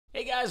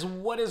guys,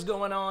 what is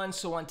going on?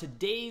 So on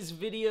today's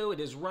video, it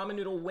is Ramen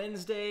Noodle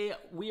Wednesday.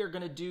 We are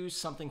gonna do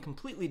something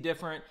completely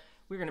different.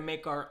 We're gonna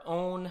make our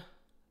own,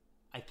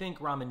 I think,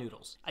 ramen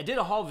noodles. I did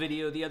a haul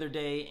video the other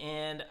day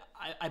and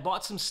I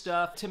bought some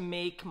stuff to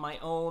make my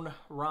own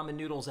ramen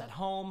noodles at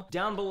home.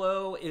 Down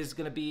below is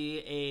gonna be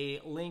a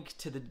link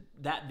to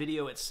that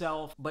video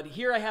itself. But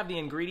here I have the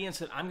ingredients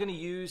that I'm gonna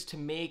use to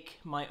make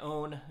my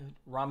own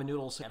ramen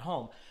noodles at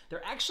home.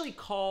 They're actually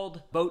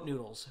called boat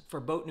noodles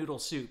for boat noodle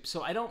soup.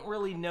 So I don't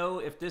really know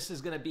if this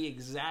is gonna be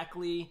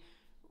exactly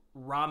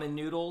ramen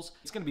noodles.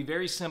 It's gonna be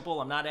very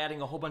simple. I'm not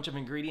adding a whole bunch of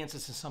ingredients.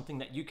 This is something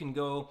that you can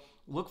go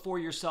look for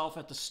yourself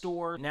at the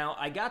store. Now,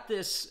 I got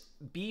this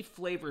beef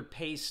flavored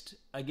paste,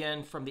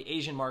 again, from the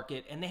Asian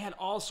market, and they had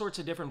all sorts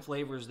of different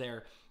flavors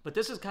there. But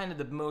this is kind of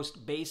the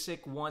most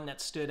basic one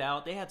that stood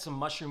out. They had some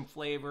mushroom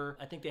flavor.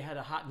 I think they had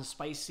a hot and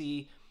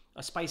spicy,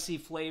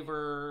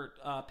 flavor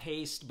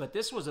paste, but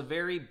this was a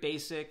very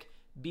basic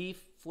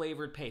beef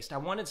flavored paste. I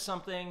wanted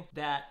something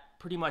that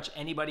pretty much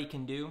anybody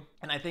can do,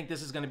 and I think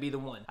this is gonna be the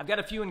one. I've got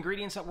a few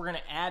ingredients that we're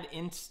gonna add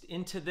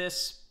into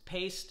this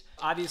paste.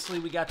 Obviously,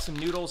 we got some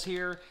noodles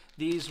here.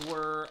 These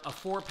were a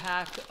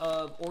 4-pack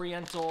of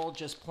Oriental,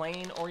 just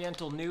plain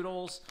Oriental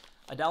noodles,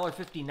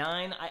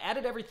 $1.59. I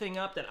added everything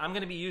up that I'm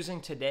gonna be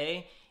using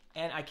today,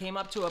 and I came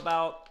up to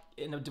about,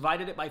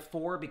 divided it by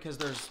 4 because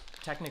there's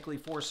technically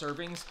 4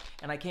 servings,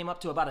 and I came up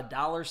to about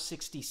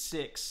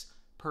 $1.66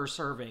 per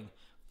serving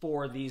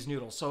for these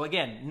noodles. So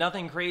again,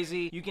 nothing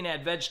crazy. You can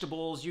add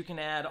vegetables, you can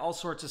add all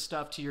sorts of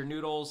stuff to your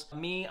noodles.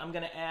 I'm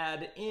gonna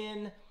add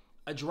in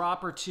a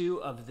drop or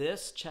 2 of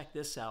this. Check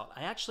this out.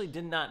 I actually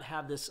did not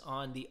have this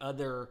on the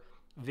other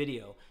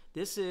video.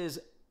 This is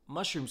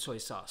mushroom soy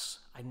sauce.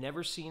 I've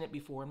never seen it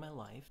before in my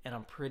life, and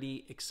I'm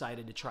pretty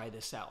excited to try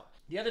this out.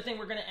 The other thing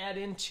we're gonna add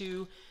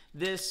into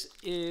this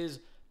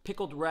is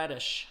pickled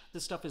radish.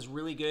 This stuff is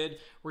really good.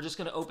 We're just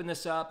gonna open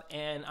this up,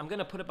 and I'm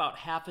gonna put about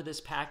half of this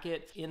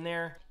packet in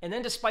there. And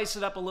then to spice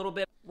it up a little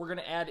bit, we're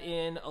gonna add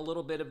in a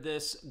little bit of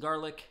this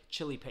garlic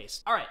chili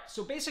paste. All right,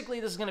 so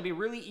basically this is gonna be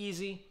really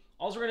easy.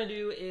 All we're gonna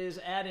do is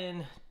add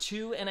in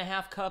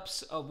 2.5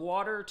 cups of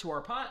water to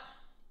our pot.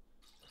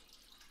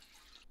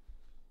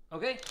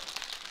 Okay,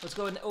 let's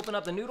go ahead and open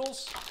up the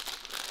noodles.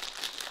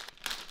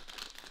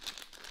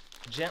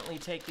 Gently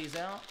take these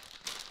out.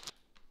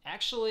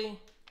 Actually,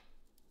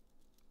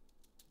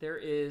 there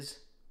is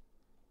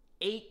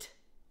 8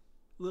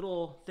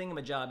 little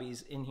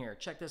thingamajobbies in here.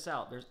 Check this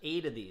out, there's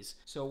 8 of these.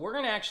 So we're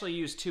gonna actually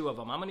use 2 of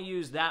them. I'm gonna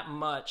use that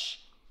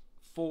much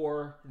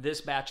for this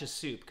batch of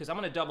soup because I'm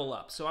gonna double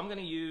up. So I'm gonna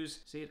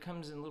use, see, it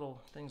comes in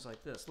little things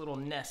like this, little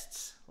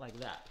nests like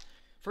that.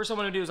 First I'm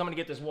gonna do is I'm gonna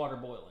get this water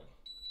boiling.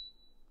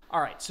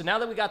 All right, so now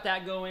that we got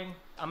that going,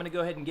 I'm gonna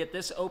go ahead and get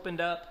this opened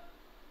up,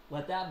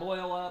 let that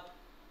boil up,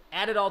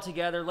 add it all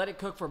together, let it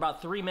cook for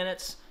about 3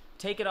 minutes,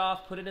 take it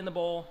off, put it in the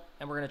bowl,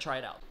 and we're gonna try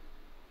it out.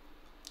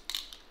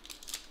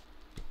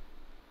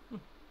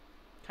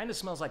 Kind of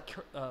smells like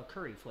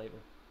curry flavor.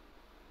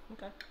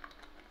 Okay.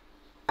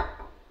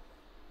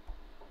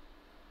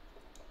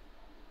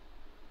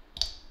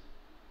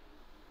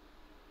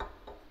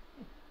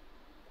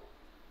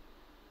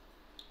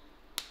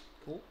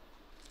 Cool.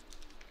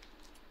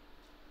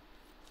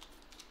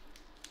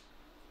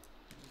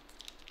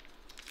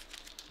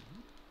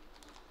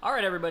 All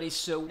right, everybody,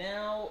 so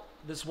now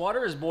this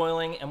water is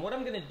boiling, and what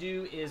I'm gonna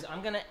do is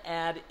I'm gonna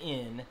add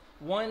in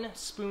 1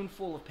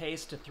 spoonful of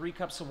paste to 3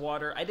 cups of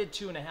water. I did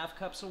 2.5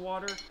 cups of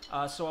water,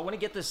 so I wanna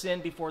get this in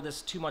before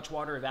this too much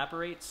water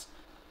evaporates.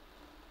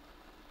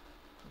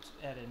 Let's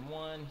add in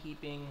 1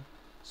 heaping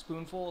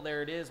spoonful.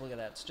 There it is, look at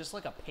that. It's just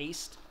like a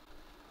paste.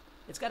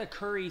 It's got a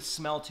curry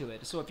smell to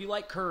it, so if you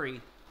like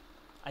curry,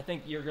 I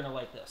think you're gonna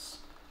like this.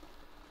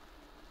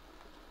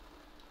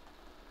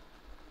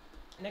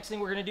 Next thing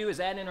we're gonna do is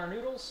add in our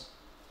noodles.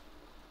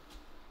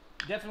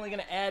 Definitely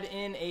gonna add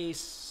in a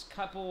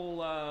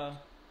couple,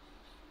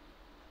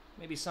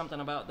 maybe something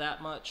about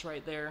that much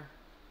right there.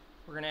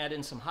 We're gonna add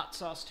in some hot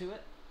sauce to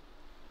it.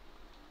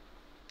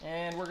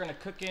 And we're gonna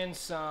cook in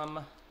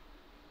some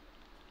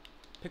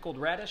pickled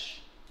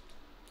radish.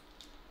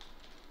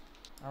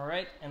 All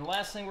right, and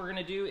last thing we're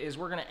gonna do is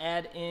we're gonna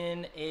add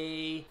in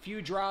a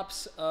few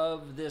drops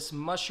of this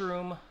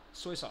mushroom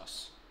soy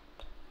sauce.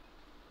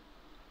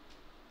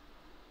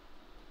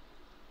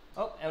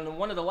 Oh, and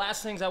one of the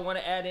last things I want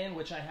to add in,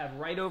 which I have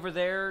right over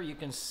there, you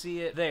can see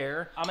it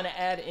there, I'm going to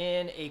add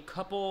in a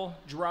couple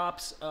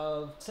drops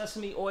of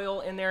sesame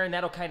oil in there, and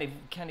that'll kind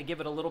of give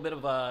it a little bit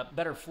of a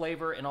better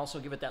flavor and also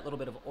give it that little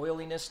bit of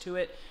oiliness to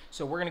it.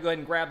 So we're going to go ahead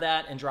and grab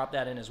that and drop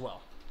that in as well.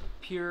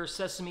 Pure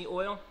sesame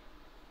oil.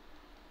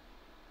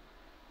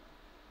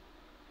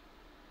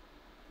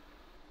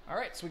 All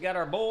right, so we got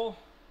our bowl,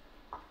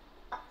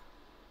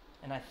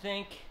 and I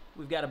think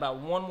we've got about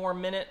 1 more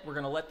minute. We're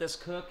gonna let this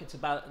cook.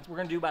 We're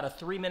gonna do about a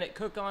 3-minute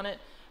cook on it.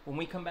 When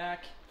we come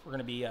back, we're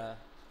gonna be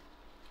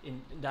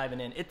diving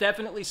in. It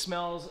definitely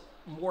smells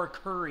more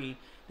curry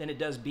than it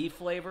does beef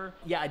flavor.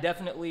 Yeah, I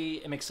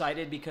definitely am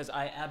excited because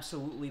I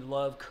absolutely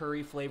love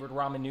curry flavored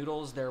ramen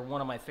noodles. They're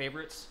one of my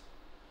favorites.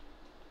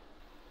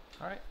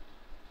 All right,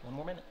 1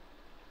 more minute.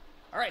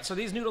 All right, so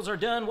these noodles are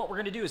done. What we're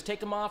gonna do is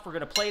take them off, we're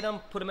gonna plate them,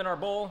 put them in our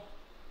bowl,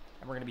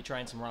 and we're gonna be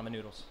trying some ramen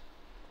noodles.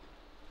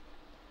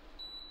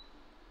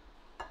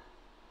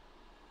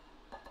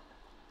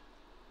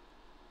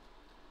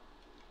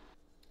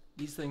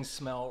 These things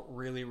smell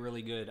really,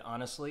 really good,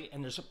 honestly.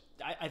 And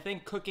I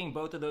think cooking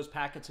both of those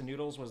packets of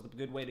noodles was the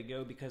good way to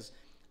go because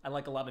I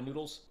like a lot of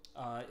noodles.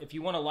 If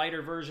you want a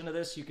lighter version of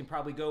this, you can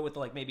probably go with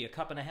like maybe 1.5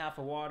 cups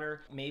of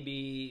water,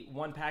 maybe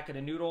 1 packet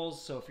of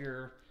noodles. So if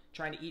you're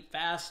trying to eat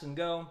fast and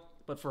go,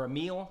 but for a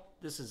meal,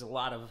 this is a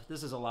lot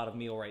of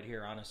meal right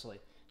here, honestly.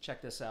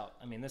 Check this out.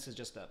 I mean, this is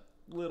just a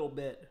little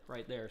bit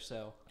right there.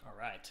 So, all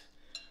right.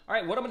 All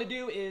right, what I'm gonna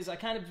do is I'm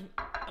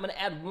gonna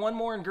add one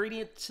more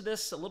ingredient to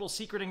this, a little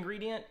secret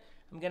ingredient.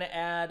 I'm gonna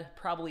add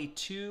probably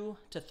 2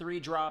 to 3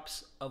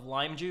 drops of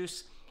lime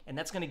juice, and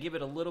that's gonna give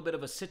it a little bit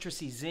of a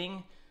citrusy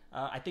zing.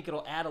 I think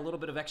it'll add a little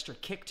bit of extra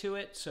kick to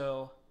it,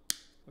 so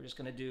we're just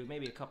gonna do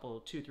maybe a couple,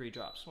 2, 3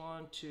 drops.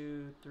 1,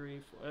 2,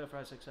 3, 4,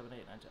 5, 6, 7,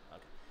 8, 9, 10.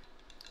 Okay,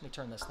 let me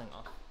turn this thing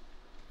off.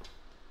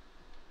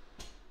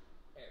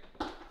 There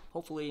we go.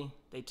 Hopefully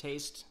they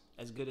taste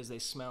as good as they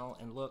smell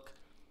and look.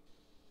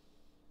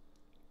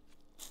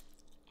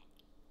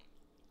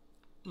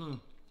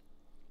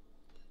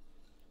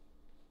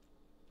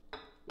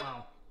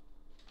 Wow.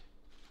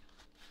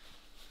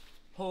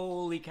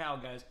 Holy cow,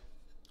 guys.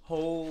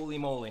 Holy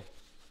moly.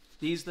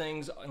 These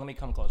things, let me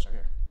come closer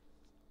here.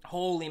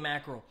 Holy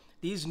mackerel.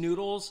 These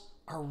noodles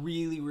are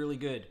really, really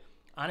good.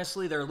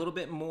 Honestly, they're a little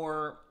bit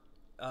more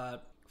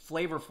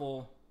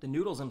flavorful. The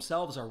noodles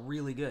themselves are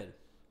really good.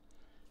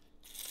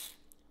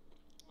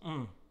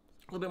 A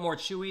little bit more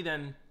chewy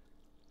than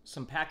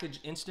some packaged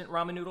instant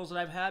ramen noodles that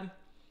I've had.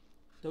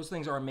 Those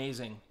things are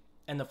amazing.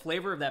 And the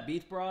flavor of that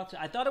beef broth,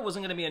 I thought it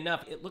wasn't gonna be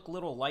enough. It looked a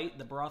little light,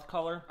 the broth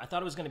color. I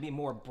thought it was gonna be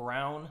more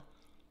brown.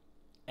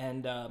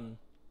 And,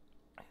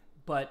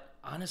 but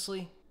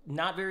honestly,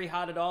 not very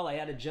hot at all. I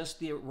added just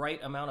the right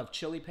amount of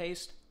chili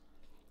paste.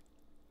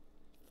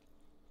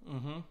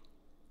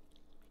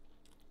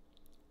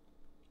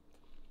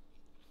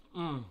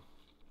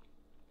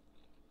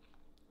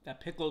 That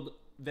pickled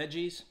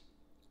veggies.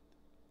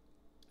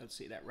 Let's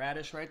see, that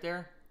radish right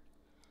there.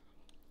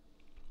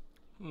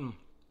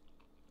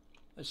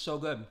 It's so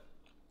good.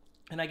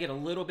 And I get a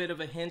little bit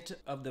of a hint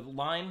of the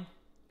lime.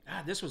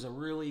 This was a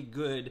really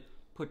good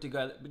put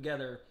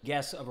together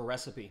guess of a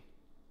recipe.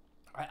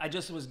 I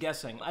just was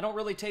guessing. I don't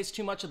really taste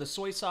too much of the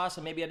soy sauce,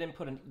 and maybe I didn't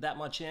put that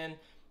much in.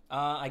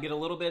 I get a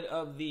little bit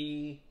of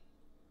the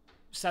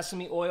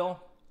sesame oil.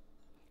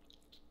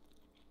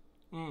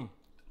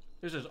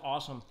 This is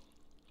awesome.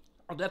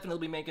 I'll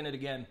definitely be making it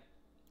again.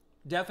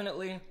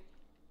 Definitely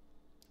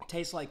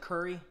tastes like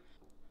curry.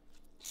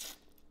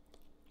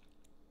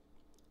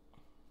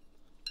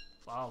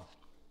 Wow.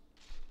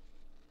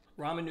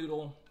 Ramen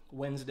Noodle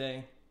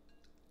Wednesday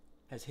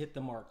has hit the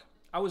mark.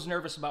 I was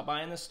nervous about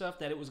buying this stuff,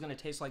 that it was going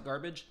to taste like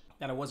garbage,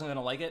 that I wasn't going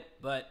to like it,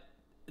 but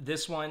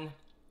this one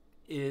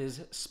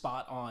is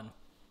spot on.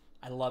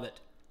 I love it.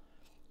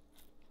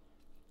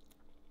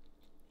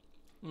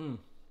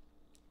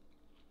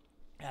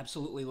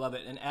 Absolutely love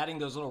it. And adding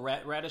those little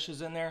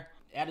radishes in there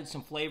added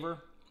some flavor,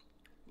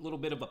 a little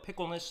bit of a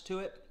pickleness to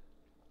it.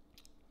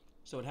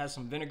 So it has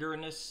some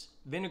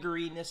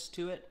vinegariness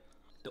to it.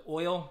 The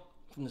oil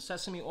from the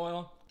sesame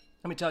oil.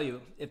 Let me tell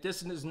you, if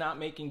this is not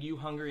making you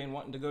hungry and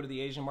wanting to go to the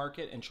Asian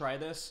market and try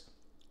this,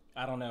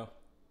 I don't know.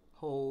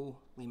 Holy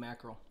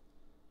mackerel.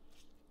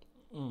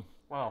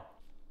 Wow.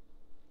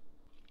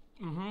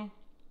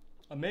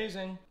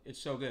 Amazing. It's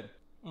so good.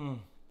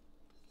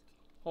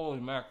 Holy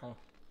mackerel.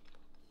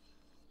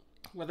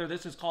 Whether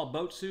this is called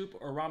boat soup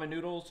or ramen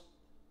noodles,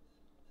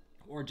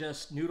 or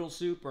just noodle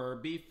soup or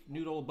beef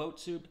noodle boat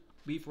soup,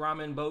 beef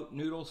ramen boat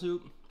noodle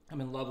soup,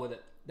 I'm in love with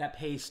it. That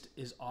paste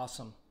is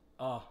awesome.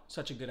 Oh,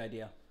 such a good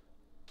idea.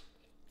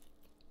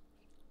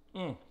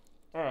 All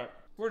right,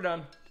 we're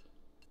done.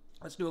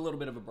 Let's do a little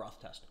bit of a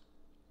broth test.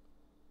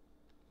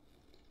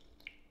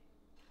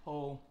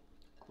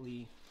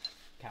 Holy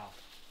cow.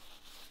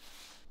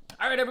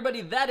 All right,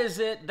 everybody, that is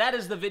it. That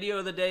is the video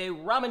of the day.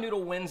 Ramen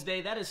Noodle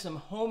Wednesday. That is some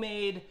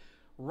homemade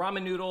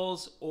ramen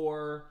noodles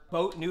or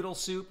boat noodle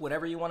soup,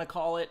 whatever you want to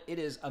call it. It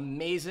is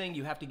amazing.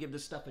 You have to give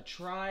this stuff a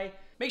try.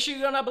 Make sure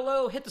you go down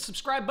below, hit the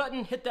subscribe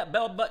button, hit that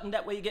bell button.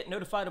 That way you get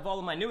notified of all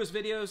of my newest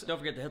videos. Don't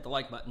forget to hit the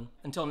like button.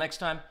 Until next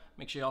time,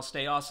 make sure y'all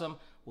stay awesome.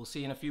 We'll see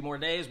you in a few more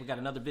days. We got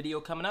another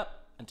video coming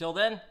up. Until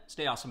then,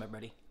 stay awesome,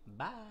 everybody.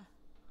 Bye.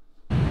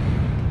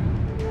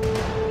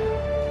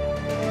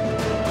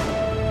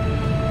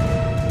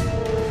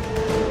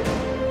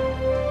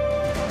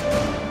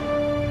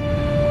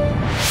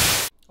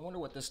 I wonder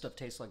what this stuff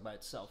tastes like by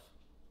itself.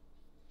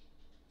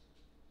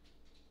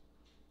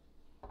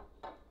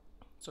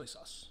 Soy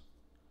sauce.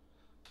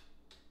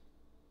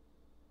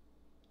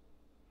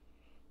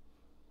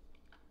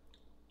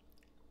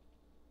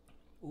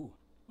 Ooh.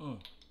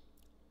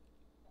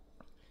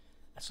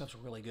 That stuff's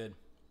really good.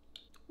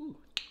 Ooh.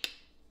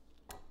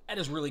 That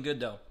is really good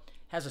though.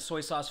 Has a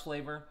soy sauce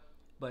flavor,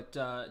 but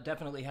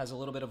definitely has a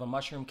little bit of a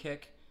mushroom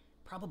kick.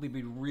 Probably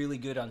be really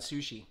good on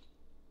sushi.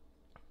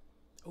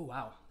 Oh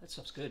wow, that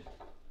stuff's good.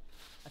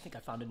 I think I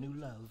found a new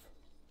love.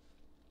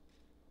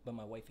 But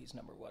my wifey's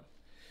 #1.